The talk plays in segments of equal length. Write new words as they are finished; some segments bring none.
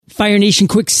Fire Nation,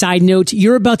 quick side note.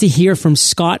 You're about to hear from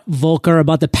Scott Voelker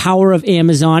about the power of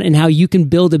Amazon and how you can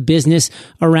build a business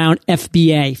around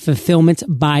FBA, Fulfillment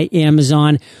by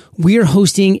Amazon. We're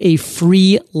hosting a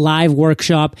free live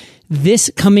workshop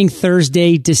this coming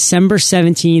Thursday, December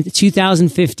 17th,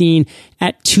 2015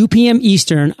 at 2 p.m.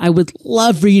 Eastern. I would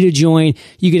love for you to join.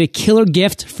 You get a killer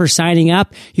gift for signing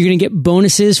up. You're going to get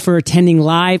bonuses for attending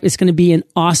live. It's going to be an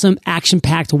awesome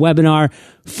action-packed webinar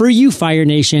for you, Fire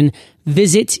Nation.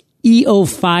 Visit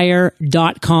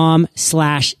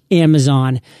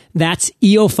eofire.com/Amazon. That's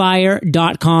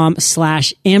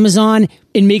eofire.com/Amazon.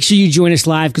 And make sure you join us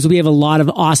live because we have a lot of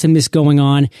awesomeness going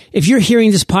on. If you're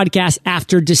hearing this podcast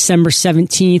after December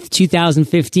 17th,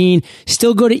 2015,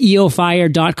 still go to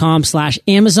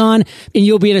eofire.com/Amazon and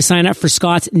you'll be able to sign up for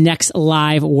Scott's next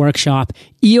live workshop.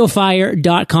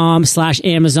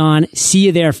 eofire.com/Amazon. See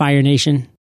you there, Fire Nation.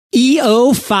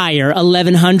 EO Fire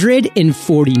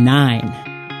 1149.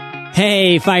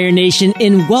 Hey, Fire Nation,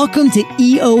 and welcome to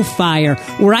EO Fire,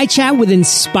 where I chat with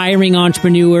inspiring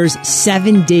entrepreneurs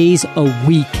 7 days a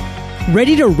week.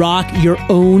 Ready to rock your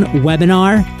own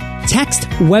webinar? Text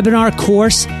webinar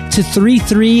course to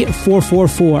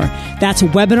 33444. That's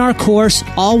webinar course,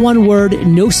 all one word,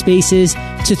 no spaces,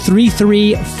 to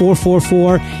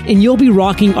 33444, and you'll be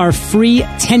rocking our free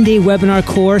 10-day webinar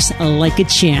course like a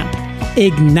champ.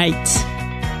 Ignite.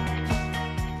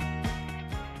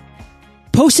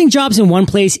 Posting jobs in one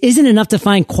place isn't enough to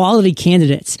find quality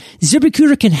candidates.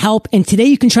 ZipRecruiter can help, and today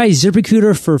you can try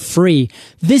ZipRecruiter for free.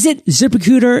 Visit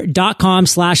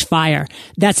ZipRecruiter.com/fire.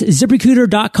 That's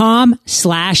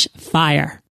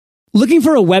ZipRecruiter.com/fire. Looking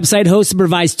for a website host that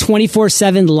provides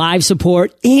 24/7 live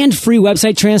support and free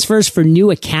website transfers for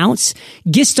new accounts?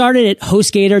 Get started at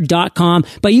HostGator.com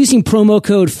by using promo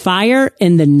code FIRE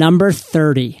and the number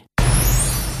 30.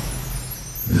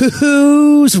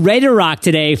 Who's ready to rock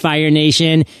today, Fire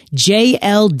Nation?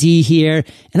 JLD here,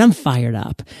 and I'm fired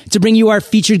up to bring you our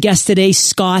featured guest today,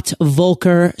 Scott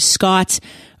Voelker. Scott,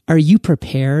 are you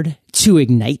prepared to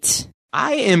ignite?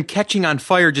 I am catching on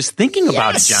fire just thinking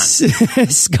about it, John.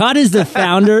 Scott is the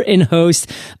founder and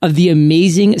host of the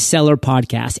Amazing Seller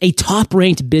Podcast, a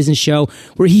top-ranked business show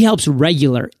where he helps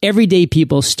regular, everyday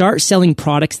people start selling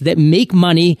products that make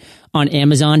money on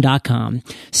Amazon.com.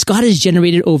 Scott has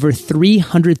generated over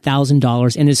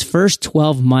 $300,000 in his first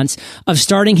 12 months of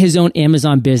starting his own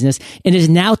Amazon business and has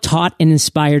now taught and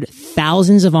inspired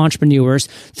thousands of entrepreneurs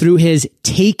through his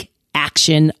Take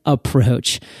Action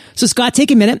approach. So Scott,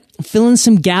 take a minute, fill in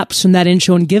some gaps from that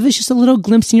intro and give us just a little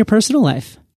glimpse in your personal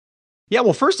life. Yeah,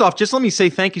 well, first off, just let me say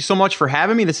thank you so much for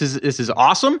having me. This is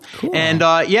awesome. Cool. And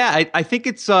I think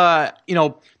it's to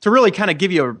really kind of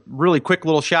give you a really quick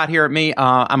little shot here at me.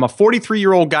 I'm a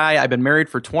 43-year-old guy. I've been married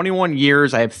for 21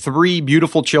 years. I have 3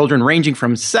 beautiful children ranging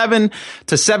from 7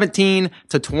 to 17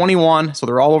 to 21. So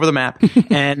they're all over the map.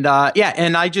 And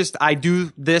and I do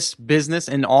this business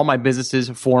and all my businesses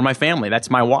for my family. That's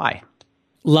my why.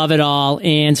 Love it all.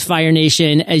 And Fire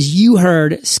Nation, as you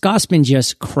heard, Scott's been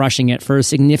just crushing it for a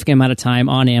significant amount of time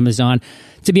on Amazon.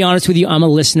 To be honest with you, I'm a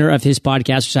listener of his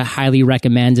podcast, which I highly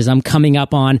recommend, as I'm coming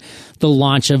up on the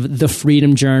launch of the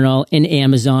Freedom Journal in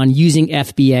Amazon using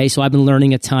FBA. So I've been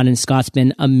learning a ton, and Scott's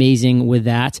been amazing with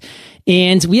that.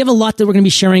 And we have a lot that we're going to be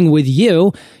sharing with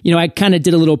you. You know, I kind of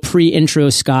did a little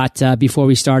pre-intro, Scott, before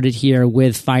we started here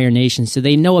with Fire Nation. So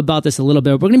they know about this a little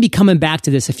bit. We're going to be coming back to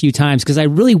this a few times because I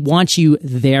really want you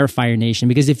there, Fire Nation,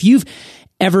 because if you've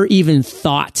ever even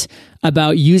thought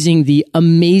about using the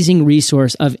amazing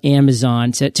resource of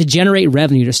Amazon to generate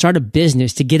revenue, to start a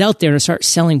business, to get out there and start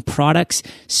selling products,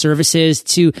 services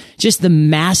to just the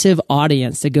massive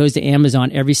audience that goes to Amazon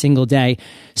every single day,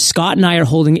 Scott and I are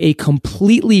holding a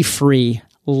completely free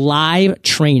live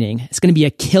training. It's going to be a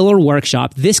killer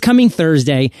workshop this coming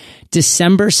Thursday,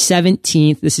 December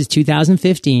 17th. This is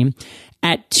 2015.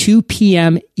 At 2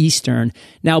 p.m. Eastern.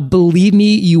 Now, believe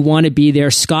me, you want to be there.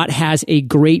 Scott has a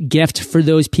great gift for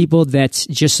those people that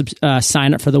just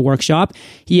sign up for the workshop.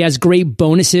 He has great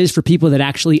bonuses for people that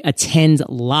actually attend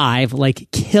live,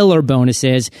 like killer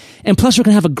bonuses. And plus, we're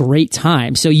going to have a great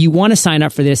time. So you want to sign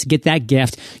up for this, get that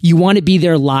gift. You want to be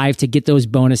there live to get those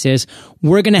bonuses.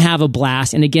 We're going to have a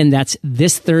blast. And again, that's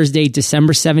this Thursday,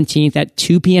 December 17th at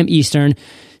 2 p.m. Eastern.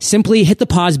 Simply hit the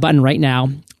pause button right now.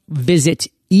 Visit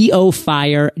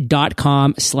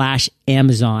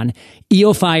eofire.com/Amazon.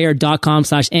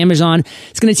 eofire.com/Amazon.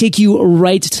 It's going to take you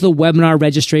right to the webinar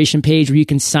registration page where you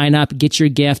can sign up, get your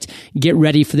gift, get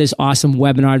ready for this awesome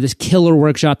webinar, this killer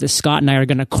workshop that Scott and I are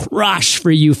going to crush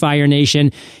for you, Fire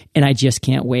Nation. And I just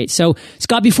can't wait. So,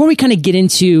 Scott, before we kind of get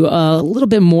into a little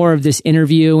bit more of this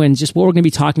interview and just what we're going to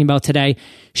be talking about today,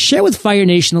 share with Fire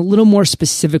Nation a little more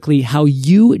specifically how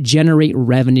you generate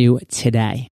revenue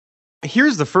today.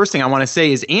 Here's the first thing I want to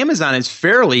say is Amazon is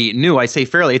fairly new. I say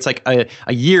fairly. It's like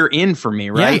a year in for me,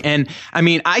 right? Yeah. And I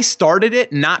mean, I started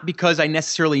it not because I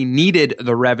necessarily needed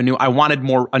the revenue. I wanted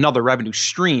another revenue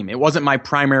stream. It wasn't my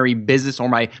primary business or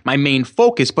my main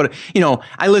focus, but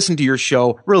I listen to your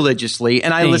show religiously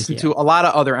and I listen to a lot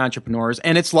of other entrepreneurs,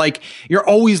 and it's like you're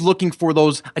always looking for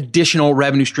those additional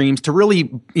revenue streams to really,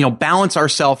 balance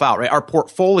ourselves out, right? Our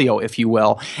portfolio, if you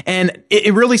will. And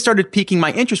it really started piquing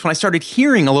my interest when I started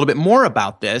hearing a little bit more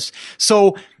about this.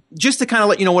 So just to kind of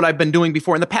let you know what I've been doing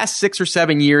before, in the past 6 or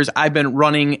 7 years, I've been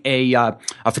running a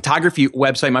photography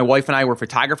website. My wife and I were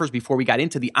photographers before we got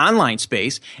into the online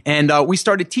space, and we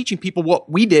started teaching people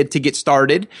what we did to get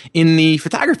started in the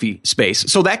photography space.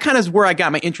 So that kind of is where I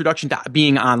got my introduction to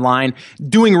being online,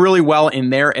 doing really well in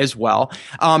there as well.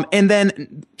 And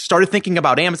then started thinking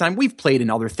about Amazon. We've played in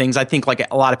other things. I think like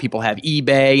a lot of people have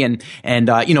eBay and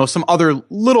some other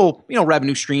little,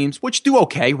 revenue streams, which do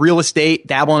okay, real estate,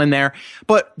 dabbling in there.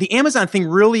 But the Amazon thing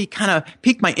really kind of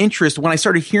piqued my interest when I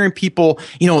started hearing people,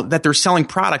 that they're selling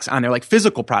products on there, like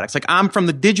physical products. Like I'm from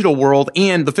the digital world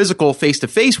and the physical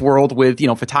face-to-face world with,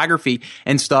 photography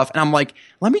and stuff. And I'm like,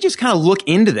 let me just kind of look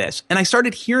into this. And I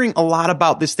started hearing a lot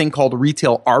about this thing called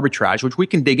retail arbitrage, which we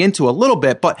can dig into a little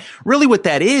bit. But really what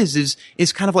that is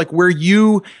kind of like where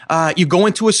you go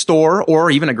into a store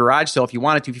or even a garage sale if you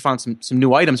wanted to, if you found some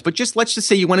new items. But let's just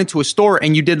say you went into a store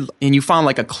and you found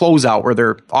like a closeout where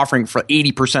they're offering for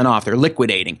 80% off. They're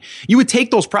liquidating. You would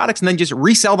take those products and then just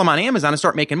resell them on Amazon and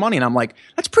start making money. And I'm like,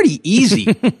 that's pretty easy.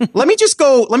 Let me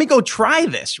go try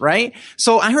this, right?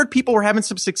 So I heard people were having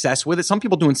some success with it. Some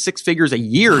people doing 6 figures a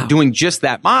year doing just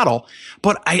that model.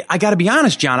 But I got to be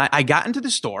honest, John, I got into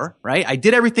the store, right? I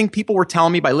did everything people were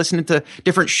telling me by listening to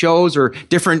different shows or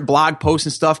different blog posts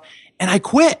and stuff. And I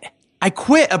quit. I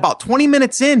quit about 20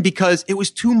 minutes in because it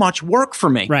was too much work for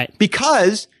me. Right.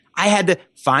 Because I had to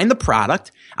find the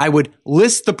product. I would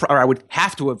I would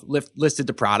have to have listed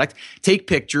the product, take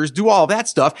pictures, do all of that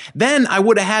stuff. Then I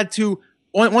would have had to,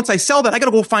 once I sell that, I got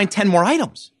to go find 10 more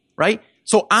items, right?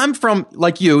 So I'm from,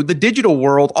 like you, the digital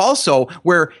world also,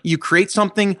 where you create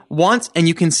something once and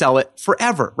you can sell it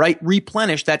forever, right?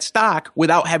 Replenish that stock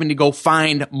without having to go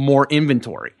find more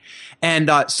inventory.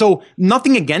 And so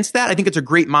nothing against that. I think it's a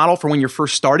great model for when you're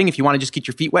first starting, if you want to just get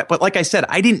your feet wet. But like I said,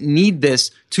 I didn't need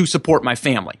this to support my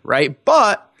family, right?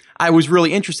 But I was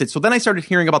really interested. So then I started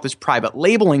hearing about this private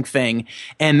labeling thing.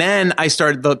 And then I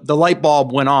started, the light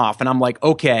bulb went off and I'm like,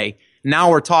 okay,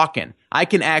 now we're talking. I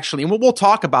can actually, and we'll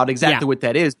talk about exactly what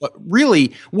that is, but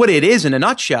really what it is in a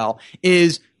nutshell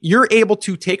is you're able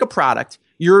to take a product,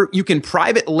 you can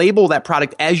private label that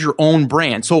product as your own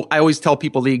brand. So I always tell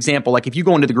people the example, like if you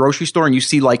go into the grocery store and you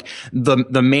see like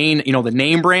the main, the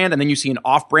name brand, and then you see an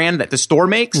off brand that the store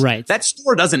makes, right? That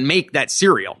store doesn't make that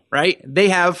cereal, right? They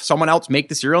have someone else make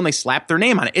the cereal and they slap their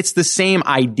name on it. It's the same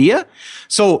idea.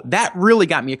 So that really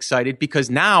got me excited because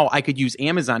now I could use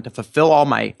Amazon to fulfill all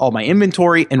my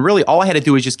inventory. And really all I had to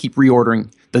do is just keep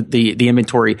reordering the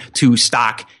inventory to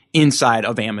stock inside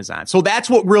of Amazon. So that's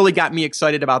what really got me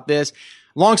excited about this.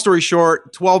 Long story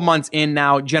short, 12 months in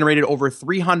now, generated over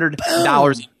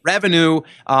 $300 in revenue,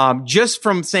 just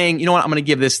from saying, you know what, I'm going to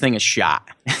give this thing a shot.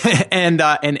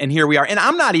 and here we are. And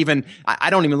I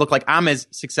don't even look like I'm as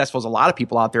successful as a lot of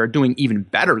people out there are doing even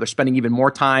better. They're spending even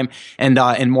more time and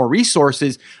more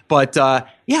resources. But,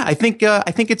 I think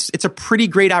it's a pretty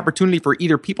great opportunity for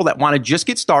either people that want to just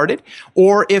get started,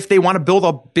 or if they want to build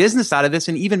a business out of this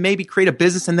and even maybe create a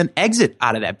business and then exit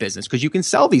out of that business, because you can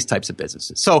sell these types of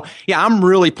businesses. So yeah, I'm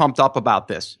really pumped up about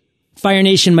this. Fire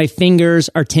Nation, my fingers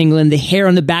are tingling. The hair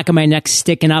on the back of my neck's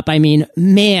sticking up. I mean,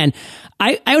 man,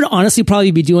 I would honestly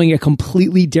probably be doing a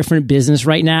completely different business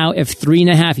right now if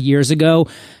 3.5 years ago,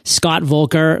 Scott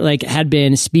Voelker had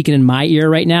been speaking in my ear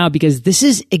right now, because this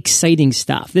is exciting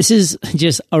stuff. This is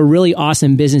just a really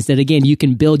awesome business that, again, you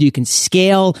can build, you can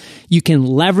scale, you can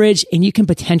leverage, and you can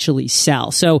potentially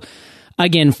sell. So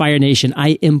again, Fire Nation,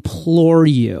 I implore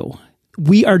you,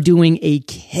 we are doing a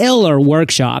killer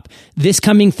workshop this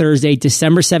coming Thursday,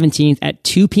 December 17th at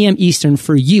 2 p.m. Eastern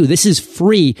for you. This is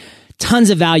free tons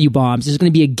of value bombs. There's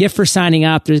going to be a gift for signing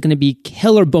up. There's going to be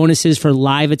killer bonuses for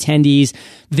live attendees.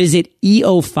 Visit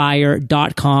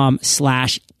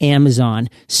eofire.com/Amazon.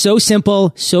 So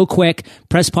simple, so quick.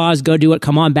 Press pause, go do it.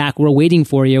 Come on back. We're waiting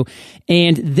for you.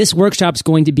 And this workshop is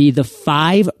going to be the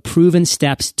 5 proven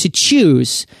steps to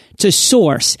choose, to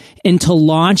source, and to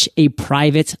launch a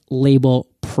private label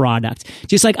product.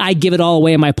 Just like I give it all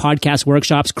away in my podcast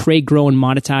workshops, Create, Grow, and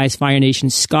Monetize Fire Nation,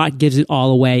 Scott gives it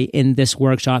all away in this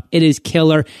workshop. It is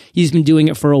killer. He's been doing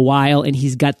it for a while, and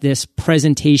he's got this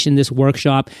presentation, this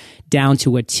workshop down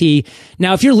to a T.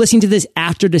 Now, if you're listening to this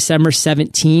after December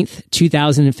 17th,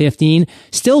 2015,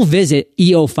 still visit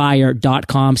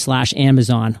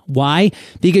eofire.com/Amazon. Why?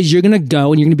 Because you're going to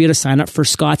go and you're going to be able to sign up for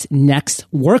Scott's next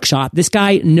workshop. This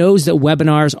guy knows that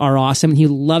webinars are awesome. He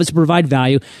loves to provide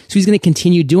value. So he's going to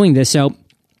continue doing this. So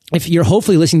if you're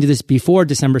hopefully listening to this before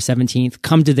December 17th,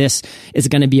 come to this. It's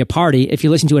going to be a party. If you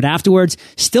listen to it afterwards,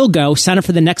 still go. Sign up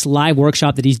for the next live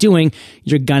workshop that he's doing.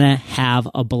 You're going to have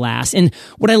a blast. And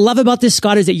what I love about this,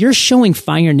 Scott, is that you're showing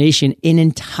Fire Nation an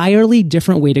entirely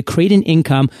different way to create an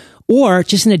income or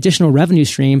just an additional revenue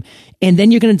stream. And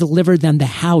then you're going to deliver them the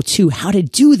how to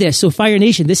do this. So Fire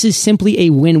Nation, this is simply a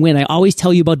win-win. I always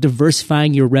tell you about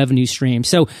diversifying your revenue stream.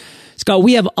 So Scott,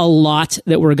 we have a lot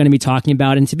that we're going to be talking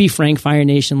about. And to be frank, Fire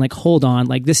Nation, like, hold on.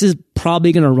 Like, this is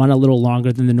probably going to run a little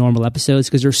longer than the normal episodes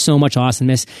because there's so much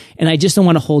awesomeness. And I just don't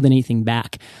want to hold anything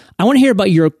back. I want to hear about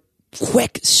your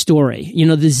quick story, you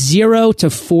know, the 0 to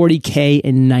 40K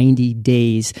in 90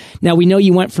 days. Now, we know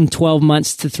you went from 12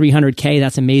 months to 300K.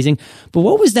 That's amazing. But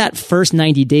what was that first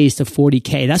 90 days to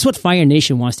 40K? That's what Fire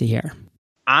Nation wants to hear.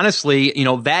 Honestly, you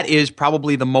know, that is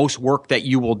probably the most work that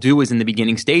you will do is in the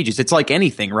beginning stages. It's like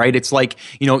anything, right? It's like,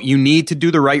 you know, you need to do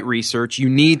the right research. You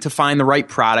need to find the right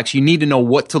products. You need to know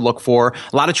what to look for,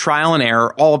 a lot of trial and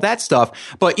error, all of that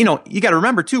stuff. But, you know, you got to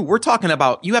remember too, we're talking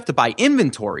about, you have to buy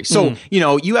inventory. So, you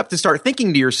know, you have to start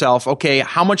thinking to yourself, okay,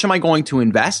 how much am I going to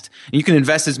invest? And you can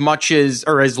invest as much as,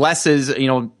 or as less as, you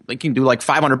know, like you can do like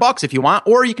 $500 if you want,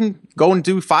 or you can go and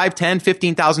do $5,000,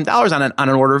 $10,000, $15,000 on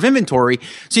an order of inventory.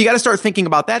 So you got to start thinking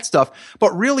about that stuff.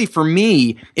 But really for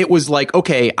me, it was like,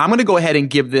 okay, I'm going to go ahead and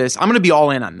give this, I'm going to be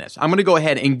all in on this. I'm going to go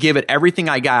ahead and give it everything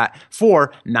I got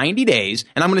for 90 days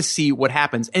and I'm going to see what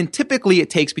happens. And typically it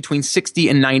takes between 60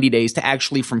 and 90 days to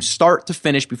actually from start to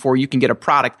finish before you can get a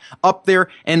product up there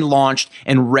and launched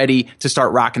and ready to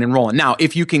start rocking and rolling. Now,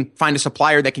 if you can find a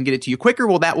supplier that can get it to you quicker,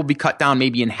 well, that will be cut down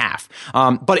maybe in half.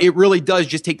 But it really does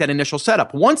just take that initial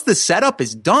setup. Once the setup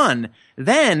is done,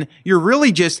 then you're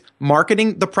really just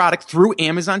marketing the product through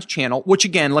Amazon's channel, which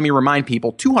again, let me remind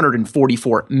people,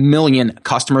 244 million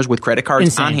customers with credit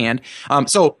cards on hand.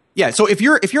 So if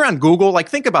you're on Google, like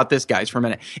think about this, guys, for a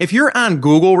minute. If you're on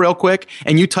Google real quick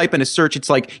and you type in a search, it's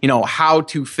like, you know, how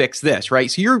to fix this,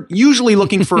 right? So you're usually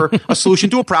looking for a solution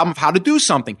to a problem of how to do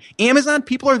something. Amazon,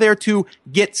 people are there to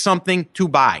get something to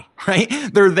buy, right?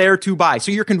 They're there to buy.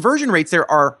 So your conversion rates there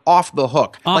are off the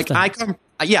hook. Often. Like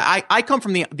I come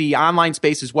from the online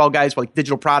space as well, guys, for like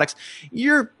digital products.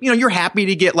 You're happy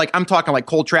to get, like, I'm talking like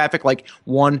cold traffic, like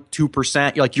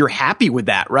 1-2%. You're happy with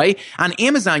that, right? On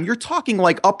Amazon, you're talking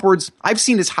like upwards. I've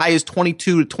seen as high as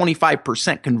 22 to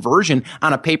 25% conversion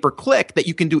on a pay-per-click that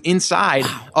you can do inside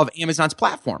of Amazon's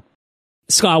platform.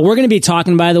 Scott, we're going to be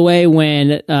talking, by the way,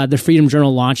 when the Freedom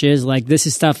Journal launches. Like, this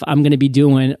is stuff I'm going to be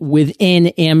doing within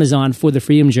Amazon for the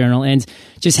Freedom Journal. And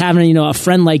just having, you know, a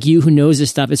friend like you who knows this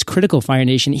stuff is critical, Fire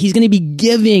Nation. He's going to be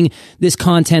giving this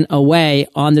content away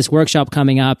on this workshop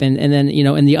coming up and then, you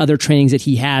know, in the other trainings that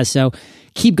he has. So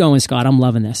keep going, Scott. I'm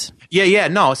loving this. Yeah,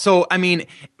 no. So, I mean,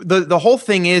 the whole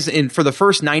thing is, for the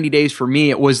first 90 days for me,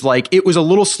 it was a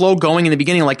little slow going in the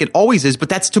beginning, like it always is, but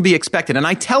that's to be expected. And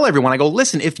I tell everyone, I go,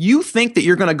 listen, if you think that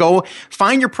you're going to go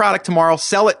find your product tomorrow,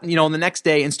 sell it, you know, the next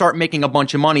day and start making a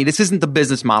bunch of money, this isn't the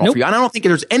business model for you. And I don't think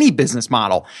there's any business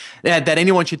model that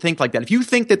anyone should think like that. If you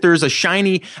think that there's a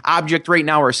shiny object right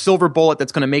now or a silver bullet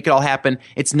that's going to make it all happen,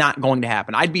 it's not going to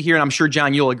happen. I'd be here, and I'm sure,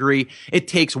 John, you'll agree, it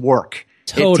takes work.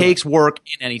 Totally. It takes work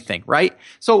in anything, right?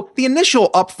 So the initial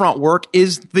upfront work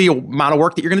is the amount of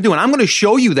work that you're going to do. And I'm going to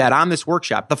show you that on this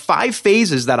workshop, the 5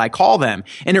 phases that I call them.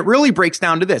 And it really breaks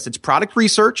down to this. It's product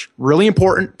research, really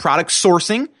important, product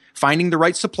sourcing, finding the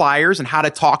right suppliers and how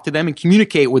to talk to them and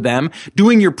communicate with them,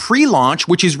 doing your pre-launch,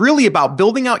 which is really about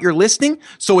building out your listing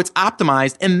so it's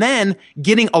optimized, and then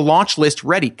getting a launch list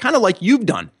ready, kind of like you've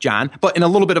done, John, but in a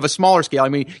little bit of a smaller scale. I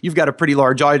mean, you've got a pretty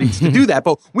large audience to do that,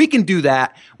 but we can do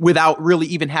that without really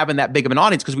even having that big of an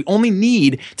audience because we only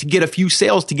need to get a few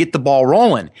sales to get the ball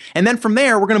rolling. And then from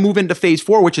there, we're going to move into phase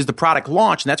 4, which is the product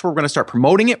launch, and that's where we're going to start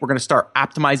promoting it. We're going to start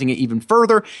optimizing it even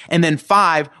further. And then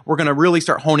 5, we're going to really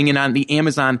start honing in on the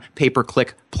Amazon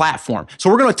pay-per-click platform. So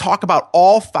we're going to talk about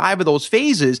all 5 of those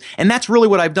phases, and that's really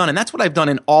what I've done. And that's what I've done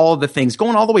in all of the things,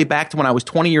 going all the way back to when I was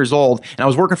 20 years old and I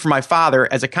was working for my father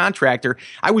as a contractor.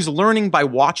 I was learning by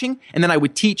watching, and then I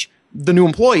would teach the new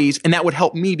employees, and that would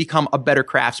help me become a better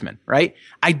craftsman, right?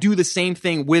 I do the same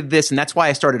thing with this, and that's why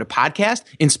I started a podcast,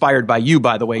 inspired by you,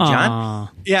 by the way, John.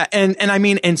 Aww. Yeah, and I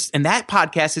mean, and that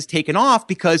podcast has taken off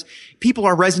because people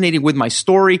are resonating with my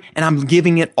story, and I'm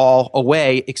giving it all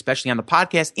away, especially on the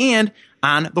podcast and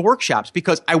on the workshops,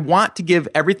 because I want to give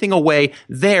everything away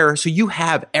there so you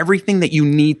have everything that you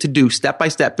need to do step by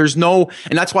step. There's no,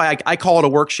 and that's why I call it a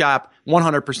workshop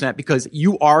 100%, because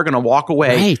you are going to walk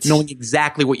away knowing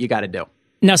exactly what you got to do.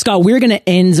 Now, Scott, we're going to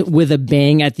end with a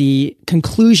bang at the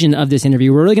conclusion of this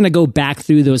interview. We're really going to go back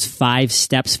through those 5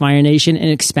 steps, Fire Nation, and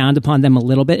expound upon them a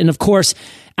little bit. And of course,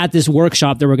 at this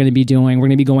workshop that we're going to be doing, we're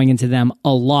going to be going into them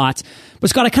a lot. But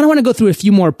Scott, I kind of want to go through a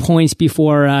few more points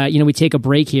before, we take a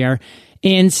break here.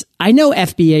 And I know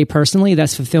FBA personally,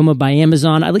 that's Fulfillment by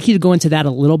Amazon. I'd like you to go into that a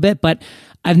little bit, but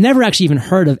I've never actually even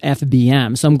heard of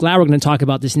FBM. So I'm glad we're going to talk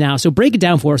about this now. So break it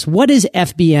down for us. What is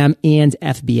FBM and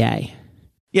FBA?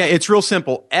 Yeah, it's real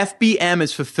simple. FBM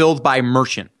is fulfilled by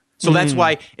merchant. So that's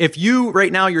why if you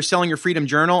right now you're selling your Freedom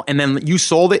Journal and then you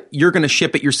sold it, you're going to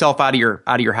ship it yourself out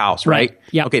of your house, right?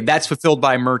 Yeah. Okay, that's fulfilled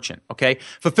by merchant. Okay,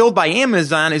 fulfilled by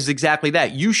Amazon is exactly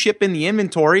that. You ship in the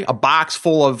inventory, a box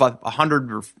full of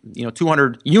 100 or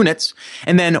 200 units,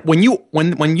 and then when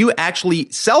you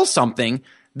actually sell something,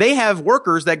 they have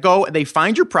workers that go, they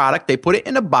find your product, they put it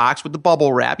in a box with the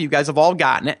bubble wrap. You guys have all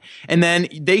gotten it. And then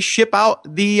they ship out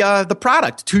the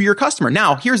product to your customer.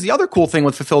 Now, here's the other cool thing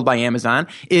with Fulfilled by Amazon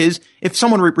is if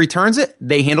someone returns it,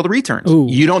 they handle the returns. Ooh.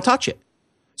 You don't touch it.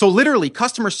 So literally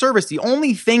customer service, the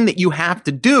only thing that you have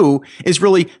to do is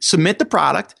really submit the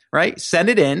product, right? Send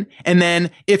it in. And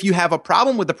then if you have a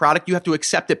problem with the product, you have to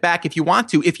accept it back if you want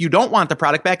to. If you don't want the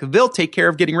product back, they'll take care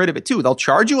of getting rid of it too. They'll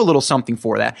charge you a little something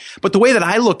for that. But the way that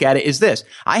I look at it is this.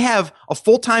 I have a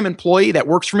full-time employee that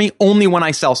works for me only when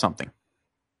I sell something,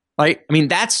 right? I mean,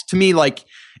 that's to me like,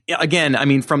 again, I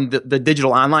mean, from the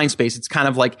digital online space, it's kind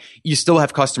of like you still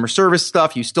have customer service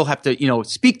stuff. You still have to,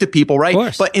 speak to people, right? Of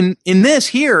course. But in this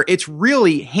here, it's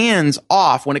really hands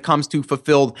off when it comes to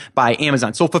Fulfilled by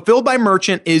Amazon. So Fulfilled by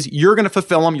Merchant is you're going to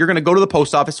fulfill them. You're going to go to the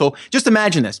post office. So just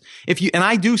imagine this. And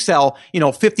I do sell,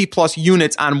 50 plus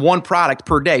units on one product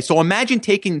per day. So imagine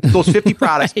taking those 50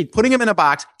 products, putting them in a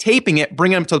box, taping it,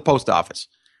 bringing them to the post office,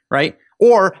 right?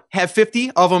 Or have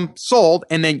 50 of them sold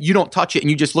and then you don't touch it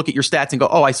and you just look at your stats and go,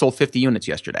 oh, I sold 50 units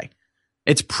yesterday.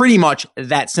 It's pretty much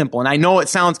that simple. And I know it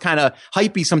sounds kind of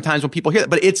hypey sometimes when people hear that,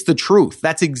 but it's the truth.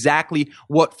 That's exactly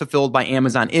what Fulfilled by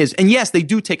Amazon is. And yes, they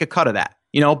do take a cut of that,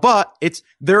 but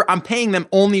I'm paying them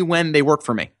only when they work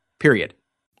for me, period.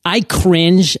 I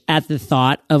cringe at the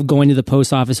thought of going to the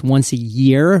post office once a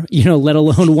year, let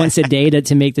alone once a day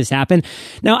to make this happen.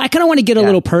 Now, I kind of want to get a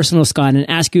little personal, Scott, and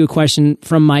ask you a question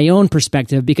from my own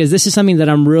perspective, because this is something that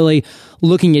I'm really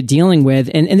looking at dealing with.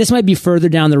 And this might be further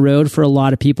down the road for a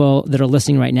lot of people that are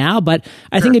listening right now, but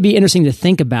I think it'd be interesting to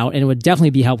think about, and it would definitely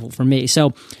be helpful for me.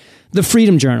 So the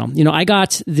Freedom Journal, I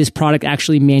got this product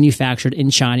actually manufactured in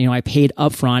China. I paid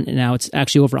upfront, and now it's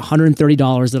actually over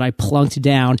 $130 that I plunked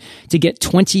down to get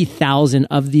 20,000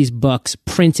 of these books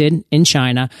printed in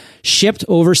China, shipped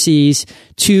overseas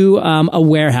to a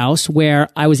warehouse where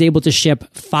I was able to ship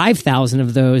 5,000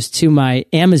 of those to my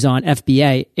Amazon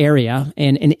FBA area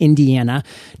in Indiana.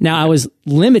 Now I was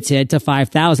limited to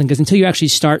 5,000 because until you actually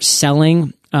start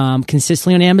selling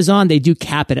consistently on Amazon, they do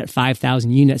cap it at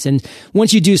 5,000 units. And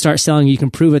once you do start selling, you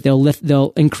can prove it.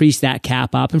 They'll increase that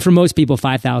cap up. And for most people,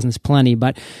 5,000 is plenty.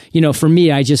 But, for me,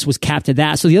 I just was capped at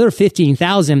that. So the other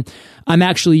 15,000, I'm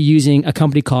actually using a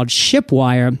company called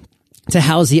Shipwire to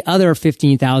house the other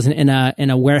 15,000 in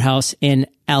a warehouse in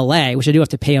LA, which I do have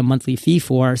to pay a monthly fee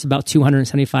for. It's about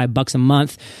 $275 a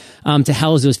month to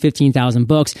house those 15,000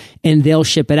 books, and they'll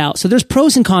ship it out. So there's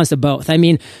pros and cons to both. I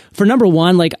mean, for number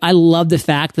one, I love the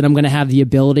fact that I'm going to have the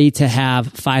ability to have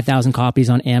 5,000 copies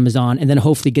on Amazon and then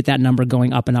hopefully get that number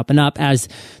going up and up and up as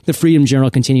the Freedom Journal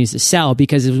continues to sell.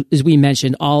 Because as we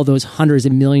mentioned, all those hundreds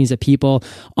of millions of people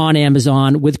on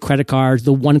Amazon with credit cards,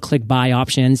 the one-click buy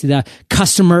options, the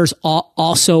customers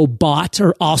also bought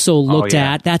or also looked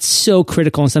at. That's so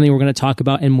critical and something we're going to talk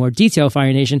about in more detail,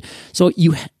 Fire Nation. So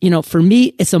for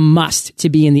me, it's a must to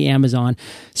be in the Amazon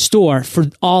store for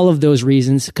all of those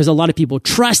reasons, because a lot of people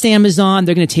trust Amazon.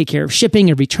 They're going to take care of shipping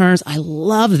and returns. I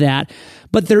love that.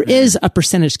 but there is a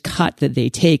percentage cut that they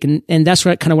take. And that's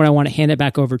what kind of what I want to hand it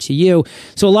back over to you.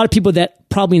 So a lot of people that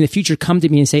probably in the future come to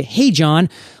me and say, hey, John,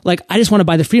 like, I just want to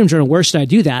buy the Freedom Journal. Where should I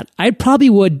do that? I probably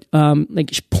would,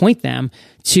 point them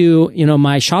to,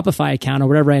 my Shopify account or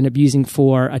whatever I end up using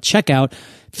for a checkout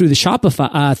through the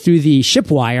Shopify, through the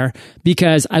Shipwire,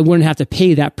 because I wouldn't have to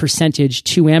pay that percentage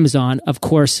to Amazon, of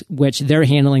course, which they're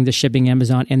handling the shipping,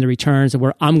 Amazon, and the returns,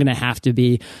 where I'm going to have to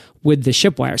be with the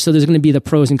Shipwire. So there's going to be the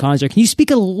pros and cons there. Can you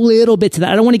speak a little bit to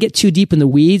that? I don't want to get too deep in the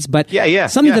weeds, but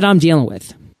something that I'm dealing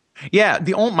with. Yeah,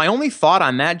 my only thought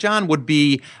on that, John, would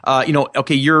be,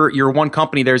 okay, your one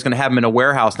company there is going to have them in a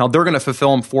warehouse. Now they're going to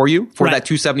fulfill them for you for that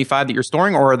 $275 that you're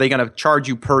storing, or are they going to charge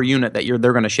you per unit that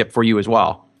they're going to ship for you as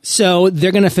well? So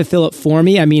they're going to fulfill it for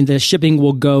me. I mean, the shipping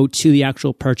will go to the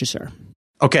actual purchaser.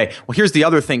 Okay. Well, here's the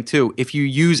other thing too. If you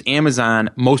use Amazon,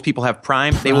 most people have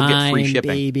Prime. They will get free shipping.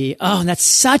 Baby. Oh, that's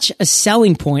such a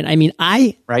selling point. I mean,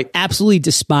 I absolutely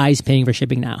despise paying for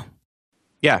shipping now.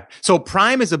 Yeah. So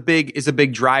Prime is a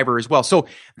big driver as well. So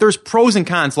there's pros and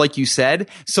cons, like you said.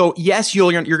 So yes,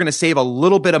 you're going to save a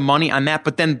little bit of money on that,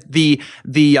 but then the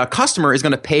customer is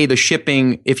going to pay the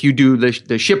shipping if you do the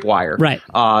Shipwire, right?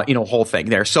 Whole thing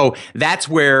there. So that's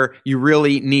where you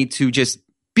really need to just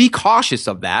be cautious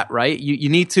of that, right? You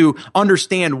need to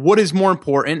understand what is more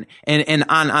important, and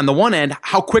on the one end,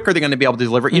 how quick are they going to be able to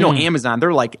deliver? Amazon,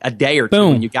 they're like a day or two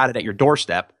when you got it at your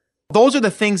doorstep. Those are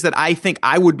the things that I think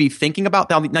I would be thinking about.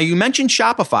 Now you mentioned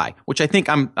Shopify, which I think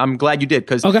I'm glad you did,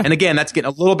 because, and again, that's getting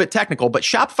a little bit technical, but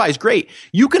Shopify is great.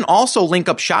 You can also link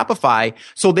up Shopify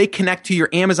so they connect to your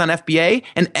Amazon FBA,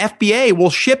 and FBA will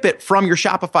ship it from your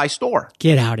Shopify store.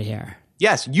 Get out of here.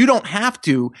 Yes, you don't have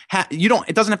to.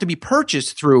 It doesn't have to be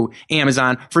purchased through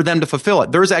Amazon for them to fulfill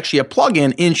it. There's actually a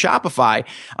plugin in Shopify.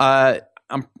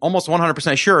 I'm almost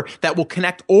 100% sure that will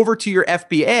connect over to your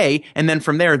FBA, and then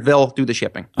from there, they'll do the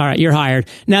shipping. All right, you're hired.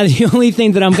 Now, the only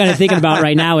thing that I'm kind of thinking about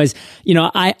right now is,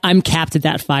 I'm capped at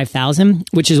that 5,000,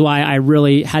 which is why I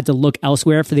really had to look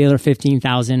elsewhere for the other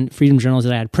 15,000 Freedom Journals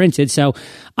that I had printed. So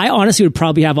I honestly would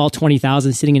probably have all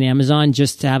 20,000 sitting in Amazon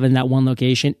just to have in that one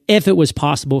location if it was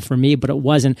possible for me, but it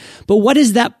wasn't. But what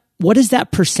is that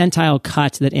percentile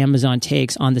cut that Amazon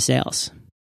takes on the sales?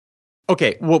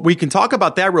 Okay, well, we can talk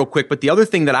about that real quick, but the other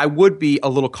thing that I would be a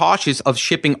little cautious of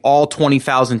shipping all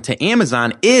 20,000 to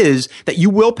Amazon is that you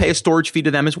will pay a storage fee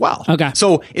to them as well. Okay.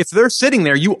 So if they're sitting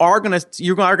there, you are gonna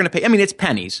pay. I mean, it's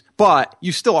pennies, but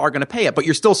you still are gonna pay it. But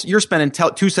you're spending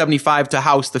 $275 to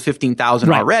house the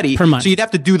 15,000 already per month. So you'd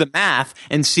have to do the math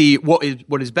and see what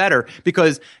is better,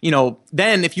 because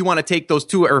then if you want to take those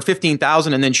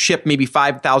 15,000 and then ship maybe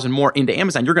 5,000 more into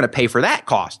Amazon, you're gonna pay for that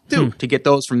cost too to get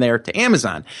those from there to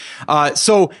Amazon.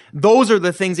 So those are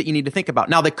the things that you need to think about.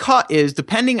 Now, the cut is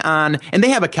depending on, and they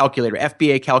have a calculator,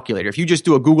 FBA calculator. If you just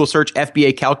do a Google search,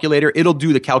 FBA calculator, it'll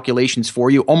do the calculations for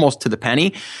you almost to the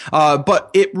penny. But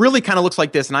it really kind of looks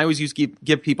like this. And I always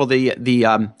give people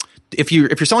if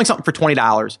you're selling something for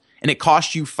 $20 and it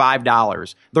costs you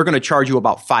 $5, they're going to charge you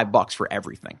about $5 for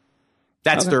everything.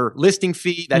 That's their listing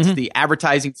fee. That's the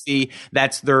advertising fee.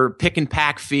 That's their pick and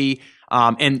pack fee.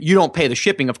 And you don't pay the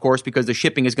shipping, of course, because the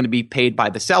shipping is going to be paid by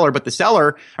the seller, but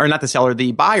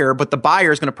the buyer, but the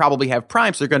buyer is going to probably have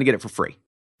Prime, so they're going to get it for free.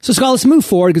 So Scott, let's move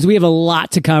forward because we have a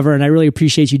lot to cover, and I really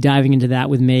appreciate you diving into that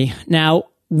with me. Now,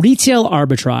 retail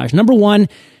arbitrage. Number one,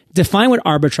 define what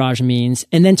arbitrage means,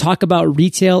 and then talk about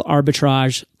retail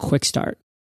arbitrage quick start.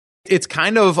 It's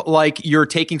kind of like you're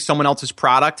taking someone else's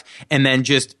product and then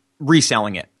just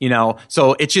reselling it,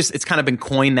 So it's kind of been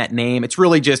coined that name. It's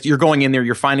really just, you're going in there,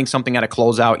 you're finding something at a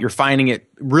closeout, you're finding it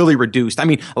really reduced. I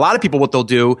mean, a lot of people, what they'll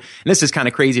do, and this is kind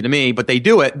of crazy to me, but they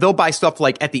do it, they'll buy stuff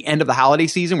like at the end of the holiday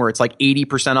season where it's like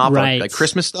 80% off like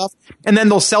Christmas stuff. And then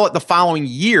they'll sell it the following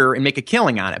year and make a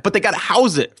killing on it, but they got to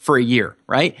house it for a year,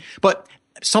 right? But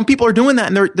some people are doing that,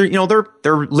 and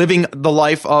they're living the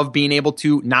life of being able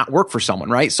to not work for someone,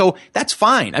 right? So that's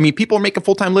fine. I mean, people are making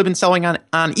full-time living selling on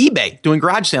eBay, doing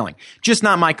garage selling. Just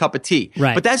not my cup of tea.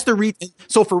 Right. But that's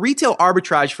so for retail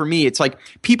arbitrage, for me, it's like,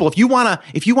 people, if you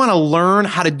wanna learn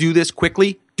how to do this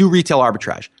quickly, do retail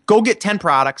arbitrage. Go get 10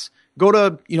 products. Go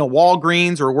to,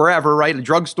 Walgreens or wherever, right? A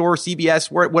drugstore, CVS,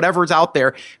 whatever's out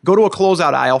there. Go to a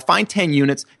closeout aisle, find 10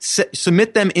 units,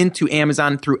 submit them into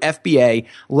Amazon through FBA,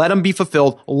 let them be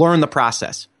fulfilled, learn the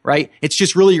process, right? It's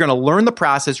just really, you're going to learn the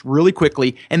process really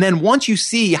quickly. And then once you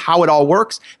see how it all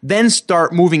works, then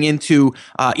start moving into,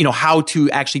 how to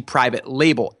actually private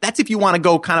label. That's if you want to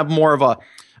go kind of more of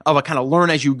of a kind of learn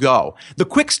as you go. The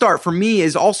quick start for me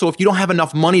is also if you don't have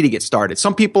enough money to get started.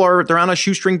 Some people they're on a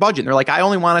shoestring budget and they're like, I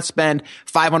only want to spend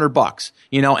 $500,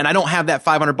 and I don't have that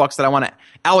 $500 that I want to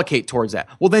allocate towards that.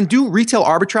 Well, then do retail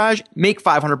arbitrage, make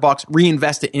 $500,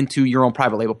 reinvest it into your own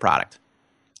private label product.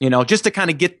 Just to kind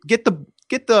of get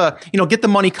the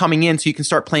money coming in so you can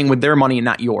start playing with their money and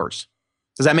not yours.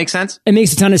 Does that make sense? It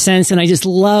makes a ton of sense. And I just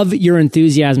love your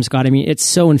enthusiasm, Scott. I mean, it's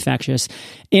so infectious.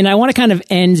 And I want to kind of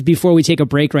end before we take a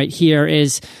break right here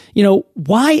is,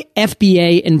 why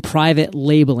FBA and private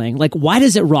labeling? Like, why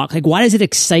does it rock? Like, why does it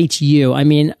excite you? I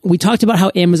mean, we talked about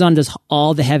how Amazon does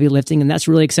all the heavy lifting, and that's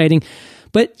really exciting.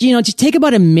 But, just take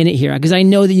about a minute here, because I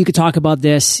know that you could talk about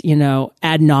this,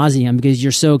 ad nauseum, because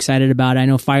you're so excited about it. I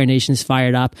know Fire Nation's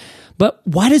fired up. But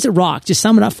why does it rock? Just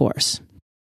sum it up for us.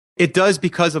 It does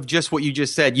because of just what you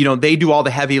just said. They do all the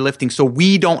heavy lifting, so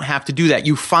we don't have to do that.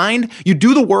 You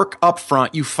do the work up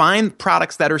front. You find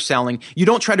products that are selling. You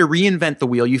don't try to reinvent the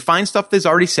wheel. You find stuff that's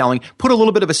already selling, put a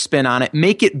little bit of a spin on it,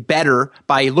 make it better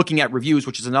by looking at reviews,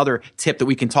 which is another tip that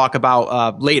we can talk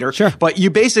about later. Sure. But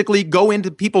you basically go into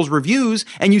people's reviews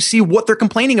and you see what they're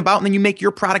complaining about, and then you make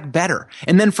your product better.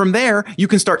 And then from there, you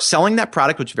can start selling that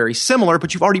product, which is very similar,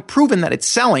 but you've already proven that it's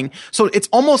selling. So it's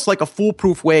almost like a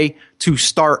foolproof way to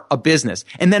start a business.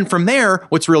 And then from there,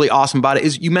 what's really awesome about it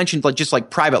is you mentioned just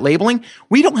like private labeling.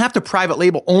 We don't have to private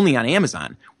label only on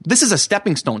Amazon. This is a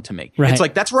stepping stone to me. Right. It's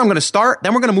like, that's where I'm going to start.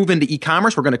 Then we're going to move into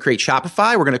e-commerce. We're going to create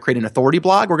Shopify. We're going to create an authority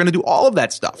blog. We're going to do all of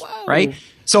that stuff. Whoa. Right?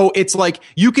 So it's like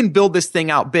you can build this thing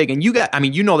out big. And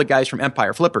the guys from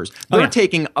Empire Flippers. They're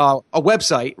taking a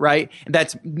website, right,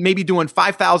 that's maybe doing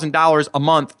 $5,000 a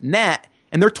month net,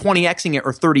 and they're 20xing it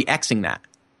or 30xing that.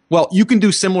 Well, you can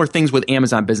do similar things with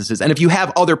Amazon businesses. And if you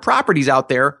have other properties out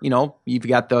there, you've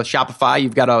got the Shopify,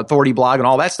 you've got an authority blog and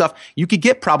all that stuff, you could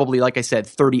get probably, like I said,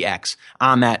 30x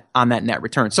on that net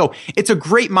return. So it's a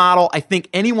great model. I think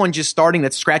anyone just starting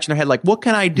that's scratching their head like, what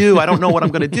can I do? I don't know what I'm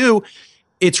going to do.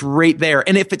 It's right there.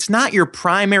 And if it's not your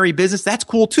primary business, that's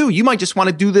cool too. You might just want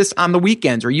to do this on the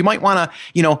weekends, or you might want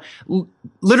to,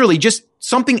 literally just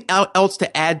something else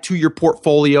to add to your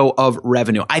portfolio of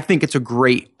revenue. I think it's a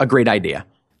great idea.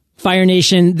 Fire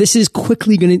Nation, this is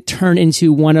quickly going to turn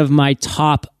into one of my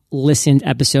top listened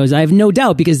episodes. I have no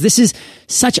doubt, because this is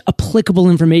such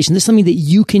applicable information. This is something that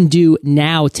you can do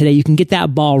now, today. You can get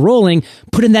that ball rolling,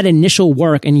 put in that initial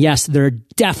work. And yes, there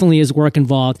definitely is work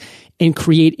involved, and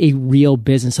create a real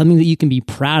business, something that you can be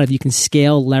proud of. You can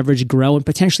scale, leverage, grow, and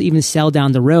potentially even sell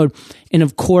down the road. And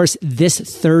of course, this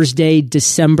Thursday,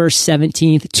 December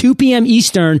 17th, 2 p.m.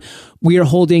 Eastern, we are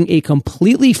holding a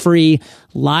completely free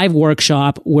live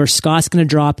workshop where Scott's going to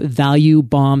drop value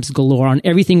bombs galore on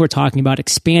everything we're talking about,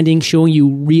 expanding, showing you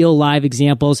real live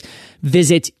examples.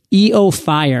 Visit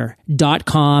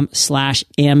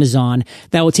eofire.com/Amazon.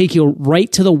 That will take you right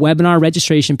to the webinar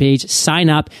registration page. Sign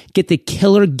up, get the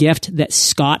killer gift that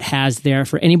Scott has there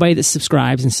for anybody that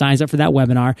subscribes and signs up for that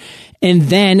webinar, and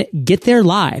then get there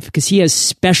live, because he has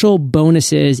special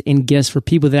bonuses and gifts for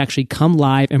people that actually come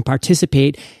live and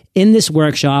participate in this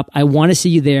workshop. I want to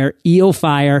see you there.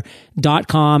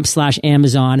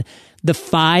 eofire.com/Amazon. The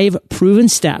 5 proven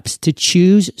steps to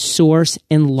choose, source,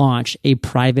 and launch a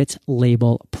private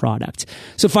label product.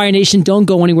 So Fire Nation, don't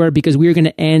go anywhere, because we are going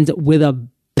to end with a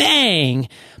bang.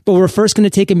 But we're first going to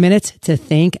take a minute to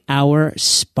thank our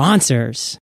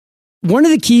sponsors. One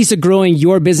of the keys to growing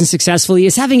your business successfully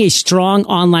is having a strong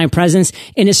online presence,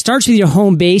 and it starts with your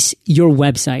home base, your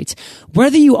website.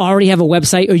 Whether you already have a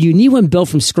website or you need one built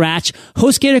from scratch,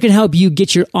 HostGator can help you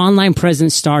get your online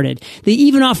presence started. They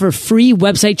even offer free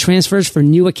website transfers for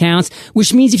new accounts,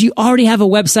 which means if you already have a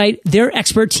website, their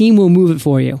expert team will move it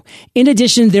for you. In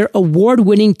addition, their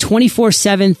award-winning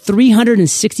 24/7,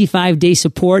 365-day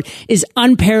support is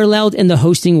unparalleled in the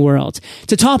hosting world.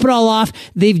 To top it all off,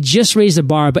 they've just raised the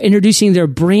bar by introducing their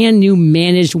brand new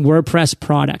managed WordPress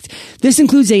product. This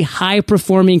includes a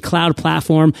high-performing cloud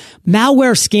platform,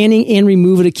 malware scanning and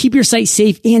removal to keep your site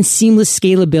safe, and seamless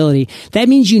scalability. That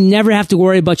means you never have to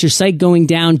worry about your site going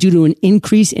down due to an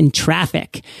increase in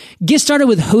traffic. Get started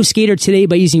with HostGator today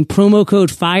by using promo code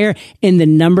FIRE and the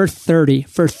number 30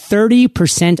 for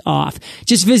 30% off.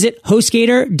 Just visit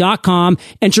HostGator.com,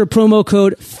 enter promo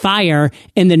code FIRE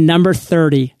and the number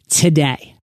 30 today.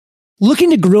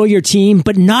 Looking to grow your team,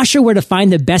 but not sure where to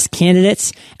find the best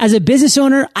candidates? As a business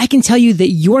owner, I can tell you that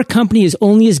your company is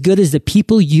only as good as the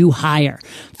people you hire.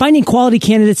 Finding quality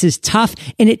candidates is tough,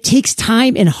 and it takes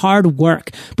time and hard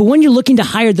work. But when you're looking to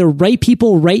hire the right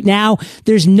people right now,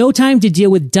 there's no time to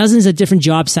deal with dozens of different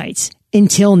job sites.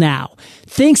 Until now.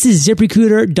 Thanks to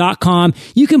ZipRecruiter.com,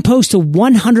 you can post to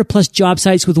 100 plus job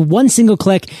sites with one single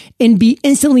click and be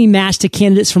instantly matched to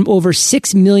candidates from over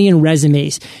 6 million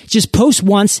resumes. Just post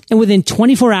once and within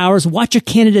 24 hours, watch your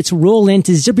candidates roll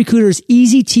into ZipRecruiter's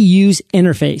easy to use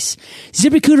interface.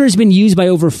 ZipRecruiter has been used by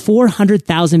over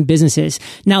 400,000 businesses.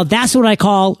 Now that's what I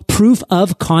call proof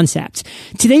of concept.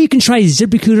 Today you can try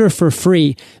ZipRecruiter for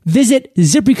free. Visit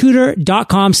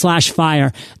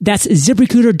ZipRecruiter.com/fire. That's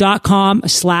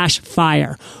ZipRecruiter.com/fire.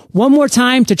 One more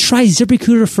time, to try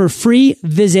ZipRecruiter for free,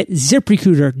 visit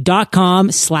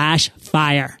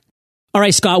ZipRecruiter.com/fire. All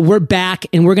right, Scott, we're back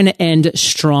and we're going to end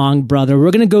strong, brother.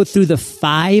 We're going to go through the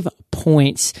 5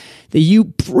 points that you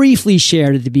briefly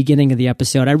shared at the beginning of the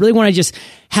episode. I really want to just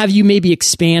have you maybe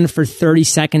expand for 30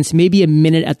 seconds, maybe a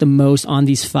minute at the most on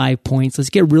these 5 points. Let's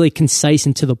get really concise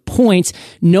and to the point,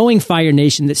 knowing Fire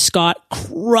Nation that Scott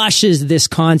crushes this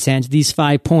content, these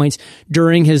 5 points,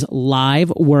 during his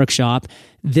live workshop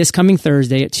this coming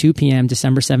Thursday at 2 p.m.,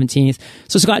 December 17th.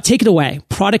 So Scott, take it away.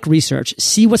 Product research.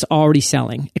 See what's already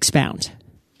selling. Expound.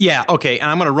 Yeah, okay. And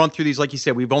I'm going to run through these. Like you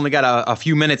said, we've only got a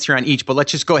few minutes here on each, but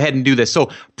let's just go ahead and do this.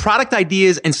 So product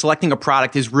ideas and selecting a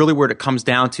product is really where it comes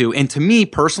down to. And to me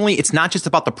personally, it's not just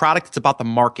about the product, it's about the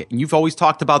market. And you've always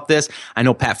talked about this. I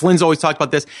know Pat Flynn's always talked about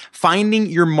this. Finding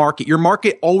your market. Your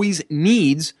market always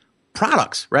needs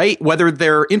products, right? Whether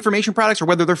they're information products or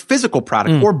whether they're physical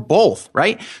products or both,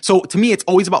 right? So to me, it's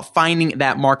always about finding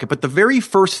that market. But the very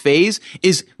first phase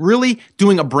is really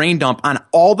doing a brain dump on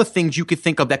all the things you could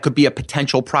think of that could be a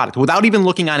potential product without even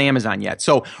looking on Amazon yet.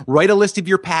 So write a list of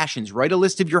your passions, write a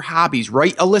list of your hobbies,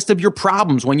 write a list of your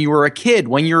problems when you were a kid,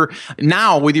 when you're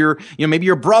now with your, maybe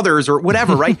your brothers or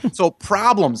whatever, right? So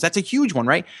problems, that's a huge one,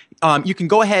 right? You can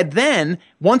go ahead then,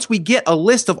 once we get a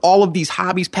list of all of these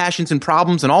hobbies, passions, and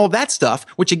problems and all of that stuff,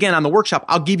 which again, on the workshop,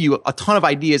 I'll give you a ton of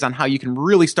ideas on how you can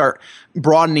really start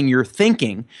broadening your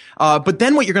thinking. But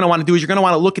then what you're going to want to do is you're going to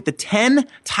want to look at the 10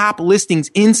 top listings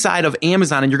inside of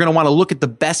Amazon, and you're going to want to look at the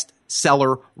best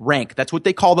seller rank. That's what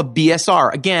they call the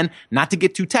BSR. Again, not to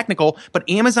get too technical, but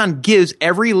Amazon gives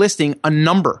every listing a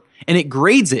number. And it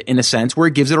grades it in a sense where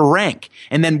it gives it a rank.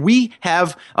 And then we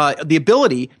have the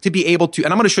ability to be able to,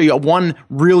 and I'm going to show you one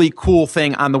really cool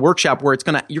thing on the workshop where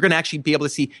you're going to actually be able to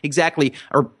see exactly,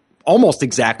 or almost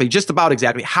exactly, just about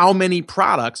exactly how many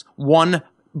products one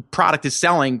product is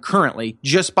selling currently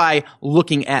just by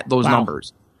looking at those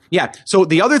numbers. Yeah. So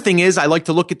the other thing is I like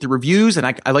to look at the reviews, and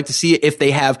I like to see if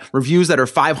they have reviews that are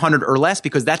 500 or less,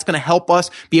 because that's going to help us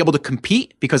be able to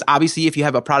compete. Because obviously if you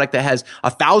have a product that has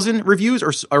 1,000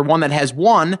 reviews or one that has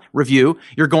 1 review,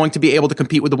 you're going to be able to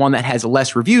compete with the one that has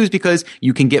less reviews because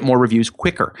you can get more reviews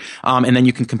quicker. And then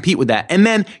you can compete with that. And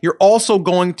then you're also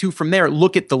going to, from there,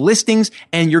 look at the listings,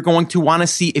 and you're going to want to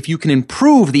see if you can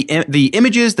improve the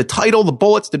images, the title, the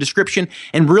bullets, the description,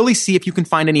 and really see if you can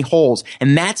find any holes.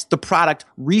 And that's the product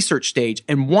research stage.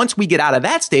 And once we get out of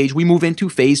that stage, we move into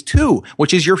phase 2,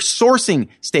 which is your sourcing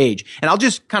stage. And I'll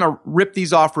just kind of rip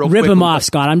these off real quick. Rip them off,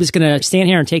 Scott. I'm just going to stand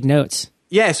here and take notes.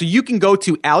 Yeah, so you can go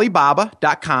to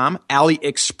Alibaba.com,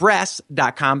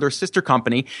 AliExpress.com, their sister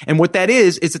company. And what that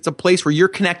is it's a place where you're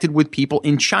connected with people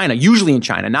in China, usually in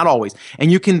China, not always.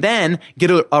 And you can then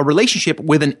get a relationship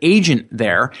with an agent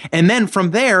there. And then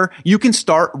from there, you can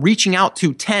start reaching out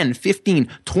to 10, 15,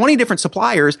 20 different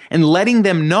suppliers and letting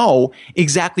them know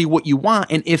exactly what you want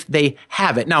and if they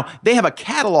have it. Now, they have a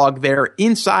catalog there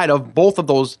inside of both of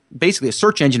those, basically a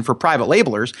search engine for private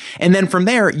labelers. And then from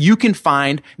there, you can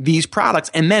find these products.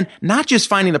 And then not just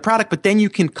finding the product, but then you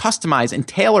can customize and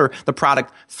tailor the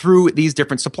product through these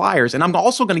different suppliers. And I'm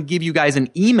also going to give you guys an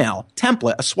email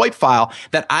template, a swipe file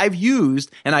that I've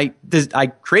used. And I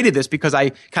created this because I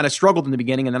kind of struggled in the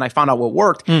beginning and then I found out what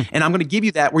worked. And I'm going to give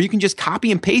you that where you can just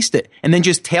copy and paste it and then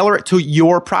just tailor it to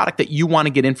your product that you want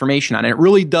to get information on. And it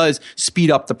really does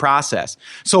speed up the process.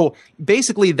 So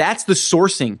basically that's the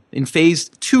sourcing. In phase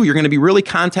 2, you're going to be really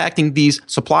contacting these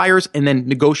suppliers and then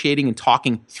negotiating and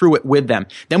talking through it with them.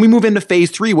 Then we move into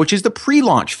phase 3, which is the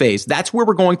pre-launch phase. That's where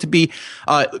we're going to be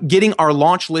getting our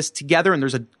launch list together. And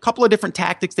there's a couple of different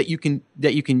tactics that you can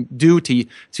do to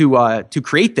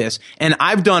create this. And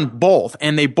I've done both,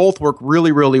 and they both work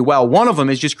really, really well. One of them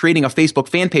is just creating a Facebook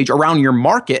fan page around your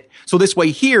market. So this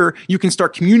way here, you can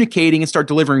start communicating and start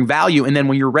delivering value. And then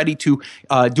when you're ready to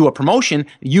do a promotion,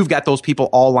 you've got those people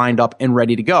all lined up and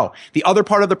ready to go. The other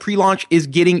part of the pre-launch is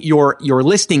getting your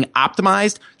listing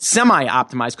optimized,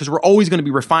 semi-optimized, because we're always going to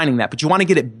be refining that, but you want to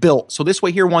get it built. So this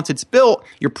way here, once it's built,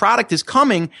 your product is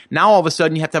coming. Now all of a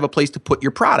sudden you have to have a place to put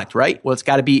your product, right? Well, it's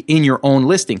got to be in your own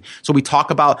listing. So we talk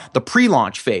about the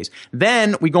pre-launch phase.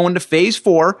 Then we go into phase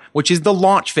 4, which is the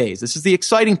launch phase. This is the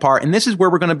exciting part. And this is where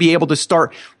we're going to be able to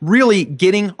start really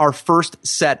getting our first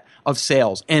set of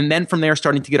sales. And then from there,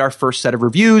 starting to get our first set of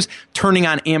reviews, turning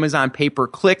on Amazon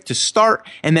pay-per-click to start.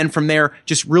 And then from there,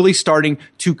 just really starting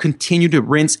to continue to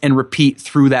rinse and repeat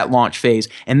through that launch phase.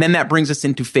 And then that brings us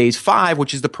into phase 5,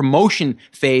 which is the promotion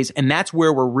phase. And that's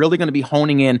where we're really going to be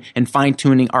honing in and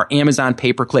fine-tuning our Amazon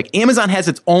pay-per-click. Amazon has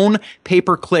its own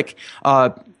pay-per-click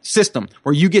system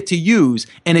where you get to use,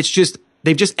 and it's just,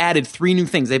 they've just added 3 new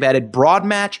things. They've added broad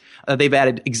match, they've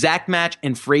added exact match,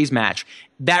 and phrase match.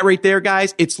 That right there,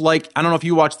 guys, it's like, I don't know if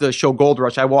you watch the show Gold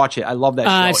Rush. I watch it. I love that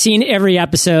show. I've seen every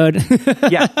episode.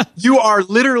 Yeah. You are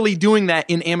literally doing that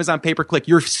in Amazon pay-per-click.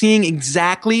 You're seeing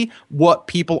exactly what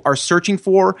people are searching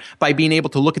for by being able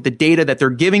to look at the data that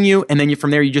they're giving you. And then from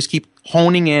there, you just keep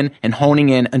honing in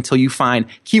until you find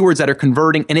keywords that are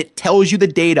converting. And it tells you the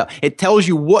data. It tells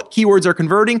you what keywords are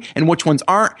converting and which ones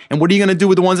aren't. And what are you going to do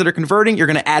with the ones that are converting? You're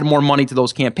going to add more money to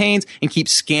those campaigns and keep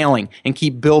scaling and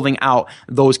keep building out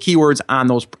those keywords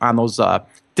on those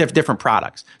different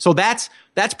products. So that's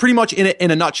pretty much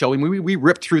in a nutshell. We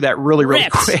ripped through that really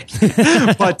quick,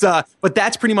 but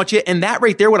that's pretty much it. And that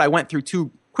right there, what I went through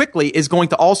too quickly, is going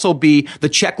to also be the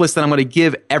checklist that I'm going to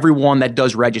give everyone that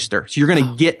does register. So you're going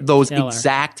to get those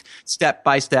exact step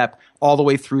by step all the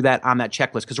way through that on that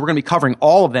checklist, because we're going to be covering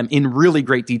all of them in really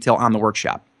great detail on the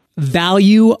workshop.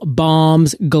 Value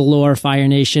bombs galore, Fire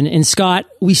Nation. And Scott,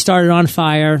 we started on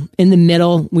fire. In the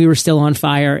middle, we were still on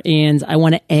fire. And I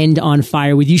want to end on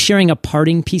fire with you sharing a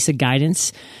parting piece of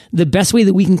guidance, the best way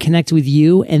that we can connect with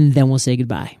you, and then we'll say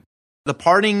goodbye. The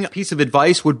parting piece of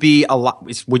advice would be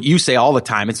it's what you say all the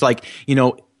time. It's like,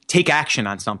 take action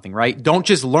on something, right? Don't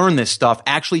just learn this stuff.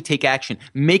 Actually take action.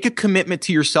 Make a commitment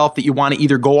to yourself that you want to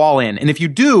either go all in. And if you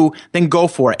do, then go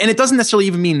for it. And it doesn't necessarily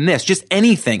even mean this, just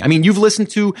anything. I mean, you've listened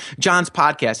to John's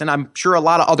podcast, and I'm sure a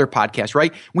lot of other podcasts,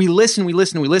 right? We listen,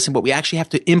 but we actually have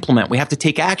to implement. We have to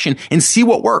take action and see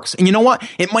what works. And you know what?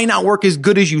 It might not work as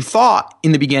good as you thought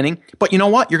in the beginning, but you know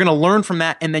what? You're going to learn from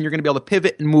that, and then you're going to be able to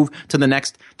pivot and move to the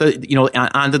next,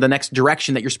 onto the next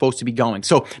direction that you're supposed to be going.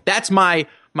 So that's my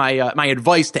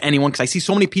advice to anyone, because I see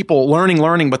so many people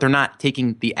learning, but they're not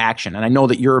taking the action. And I know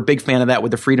that you're a big fan of that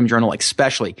with the Freedom Journal,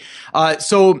 especially.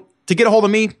 So to get a hold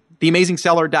of me,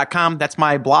 theamazingseller.com. That's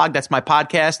my blog. That's my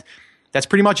podcast. That's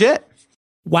pretty much it.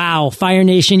 Wow. Fire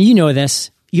Nation, you know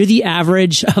this. You're the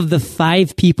average of the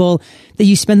 5 people that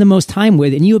you spend the most time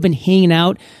with. And you have been hanging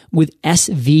out with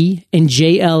SV and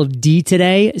JLD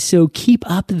today. So keep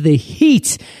up the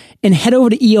heat. And head over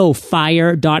to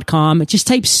eofire.com. Just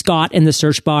type Scott in the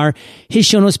search bar. His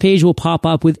show notes page will pop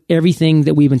up with everything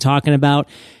that we've been talking about.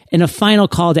 And a final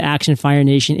call to action, Fire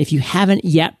Nation. If you haven't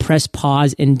yet pressed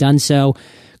pause and done so,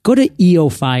 go to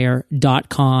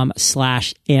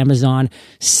eofire.com/Amazon.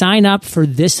 Sign up for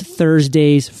this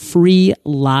Thursday's free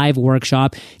live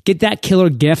workshop. Get that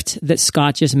killer gift that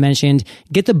Scott just mentioned.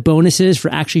 Get the bonuses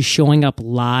for actually showing up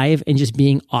live and just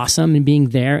being awesome and being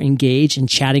there, engaged, and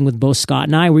chatting with both Scott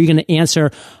and I. We're going to answer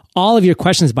all of your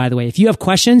questions, by the way. If you have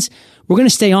questions, we're going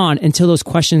to stay on until those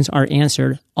questions are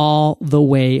answered all the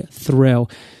way through.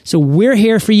 So we're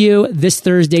here for you this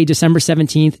Thursday, December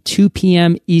 17th, 2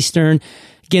 p.m. Eastern.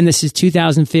 Again, this is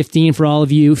 2015 for all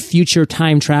of you future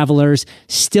time travelers.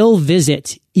 Still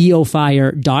visit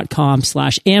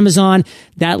eofire.com/Amazon.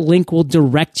 That link will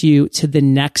direct you to the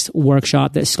next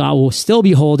workshop that Scott will still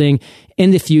be holding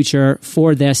in the future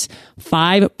for this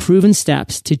 5 proven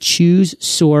steps to choose,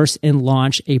 source, and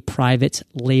launch a private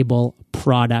label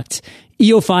product.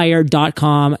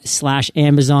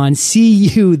 eofire.com/Amazon. See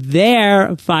you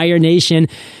there, Fire Nation.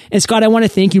 And Scott, I want to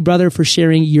thank you, brother, for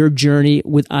sharing your journey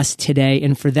with us today.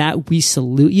 And for that, we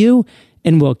salute you,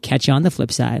 and we'll catch you on the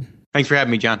flip side. Thanks for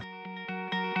having me, John.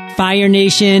 Fire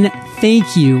Nation,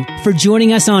 thank you for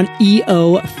joining us on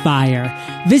EO Fire.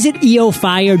 Visit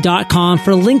eofire.com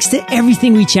for links to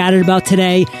everything we chatted about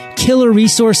today, killer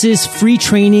resources, free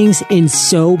trainings, and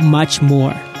so much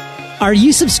more. Are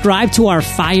you subscribed to our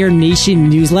Fire Nation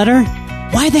newsletter?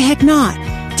 Why the heck not?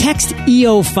 Text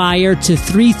EO Fire to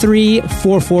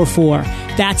 33444.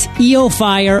 That's EO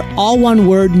Fire, all one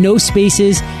word, no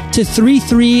spaces, to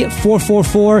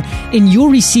 33444, and you'll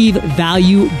receive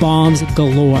value bombs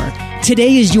galore.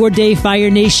 Today is your day,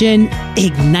 Fire Nation.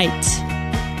 Ignite.